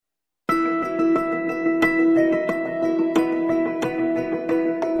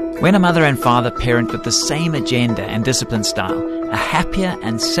When a mother and father parent with the same agenda and discipline style, a happier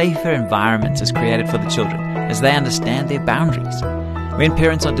and safer environment is created for the children as they understand their boundaries. When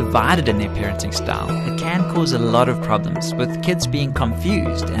parents are divided in their parenting style, it can cause a lot of problems, with kids being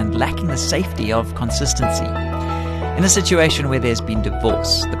confused and lacking the safety of consistency. In a situation where there's been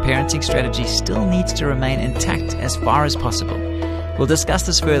divorce, the parenting strategy still needs to remain intact as far as possible. We'll discuss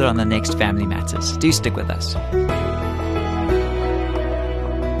this further on the next Family Matters. Do stick with us.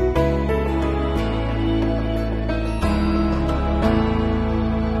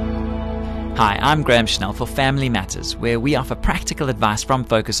 Hi, I'm Graham Schnell for Family Matters, where we offer practical advice from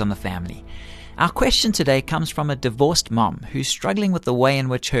Focus on the Family. Our question today comes from a divorced mom who's struggling with the way in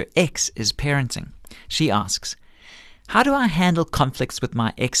which her ex is parenting. She asks, "How do I handle conflicts with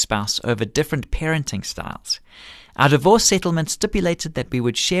my ex-spouse over different parenting styles? Our divorce settlement stipulated that we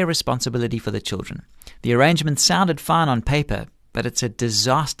would share responsibility for the children. The arrangement sounded fine on paper, but it's a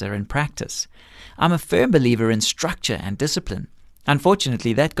disaster in practice. I'm a firm believer in structure and discipline.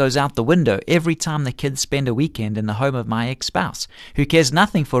 Unfortunately, that goes out the window every time the kids spend a weekend in the home of my ex-spouse, who cares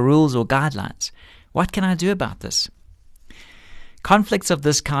nothing for rules or guidelines. What can I do about this?" Conflicts of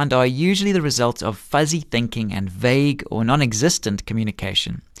this kind are usually the result of fuzzy thinking and vague or non-existent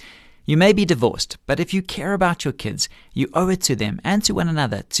communication. You may be divorced, but if you care about your kids, you owe it to them and to one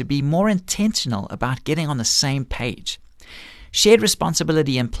another to be more intentional about getting on the same page. Shared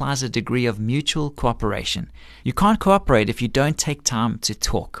responsibility implies a degree of mutual cooperation. You can't cooperate if you don't take time to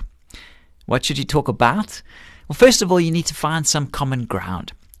talk. What should you talk about? Well, first of all, you need to find some common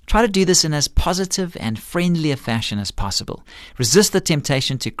ground. Try to do this in as positive and friendly a fashion as possible. Resist the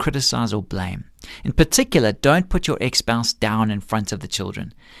temptation to criticize or blame. In particular, don't put your ex-spouse down in front of the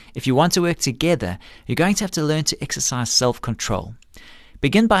children. If you want to work together, you're going to have to learn to exercise self-control.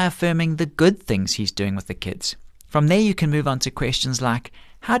 Begin by affirming the good things he's doing with the kids. From there, you can move on to questions like,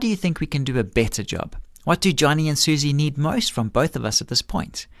 how do you think we can do a better job? What do Johnny and Susie need most from both of us at this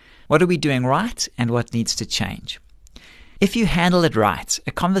point? What are we doing right and what needs to change? If you handle it right,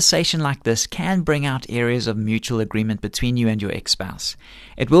 a conversation like this can bring out areas of mutual agreement between you and your ex-spouse.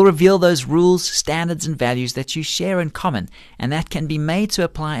 It will reveal those rules, standards, and values that you share in common, and that can be made to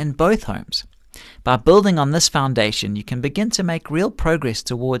apply in both homes. By building on this foundation, you can begin to make real progress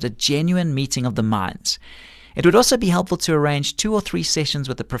toward a genuine meeting of the minds. It would also be helpful to arrange 2 or 3 sessions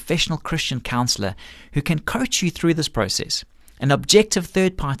with a professional Christian counselor who can coach you through this process. An objective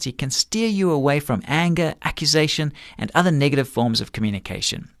third party can steer you away from anger, accusation, and other negative forms of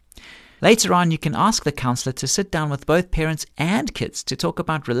communication. Later on, you can ask the counselor to sit down with both parents and kids to talk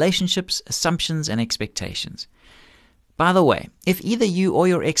about relationships, assumptions, and expectations. By the way, if either you or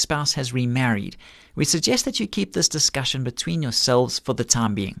your ex-spouse has remarried, we suggest that you keep this discussion between yourselves for the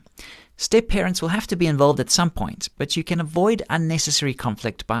time being. Step-parents will have to be involved at some point, but you can avoid unnecessary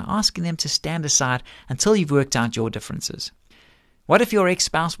conflict by asking them to stand aside until you've worked out your differences. What if your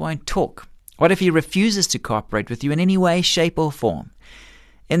ex-spouse won't talk? What if he refuses to cooperate with you in any way, shape, or form?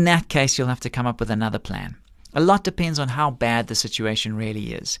 In that case, you'll have to come up with another plan. A lot depends on how bad the situation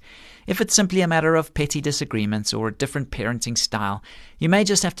really is. If it's simply a matter of petty disagreements or a different parenting style, you may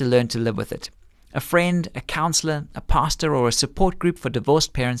just have to learn to live with it. A friend, a counselor, a pastor, or a support group for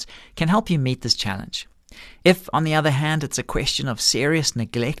divorced parents can help you meet this challenge. If, on the other hand, it's a question of serious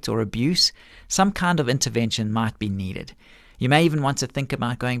neglect or abuse, some kind of intervention might be needed. You may even want to think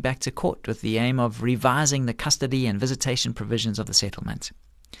about going back to court with the aim of revising the custody and visitation provisions of the settlement.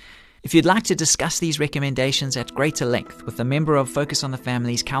 If you'd like to discuss these recommendations at greater length with a member of Focus on the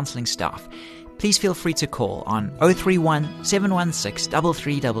Family's counselling staff, please feel free to call on 031 716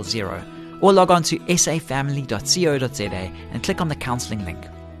 3300 or log on to safamily.co.za and click on the counselling link.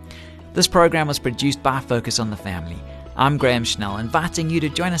 This program was produced by Focus on the Family. I'm Graham Schnell, inviting you to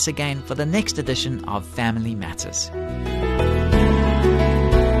join us again for the next edition of Family Matters.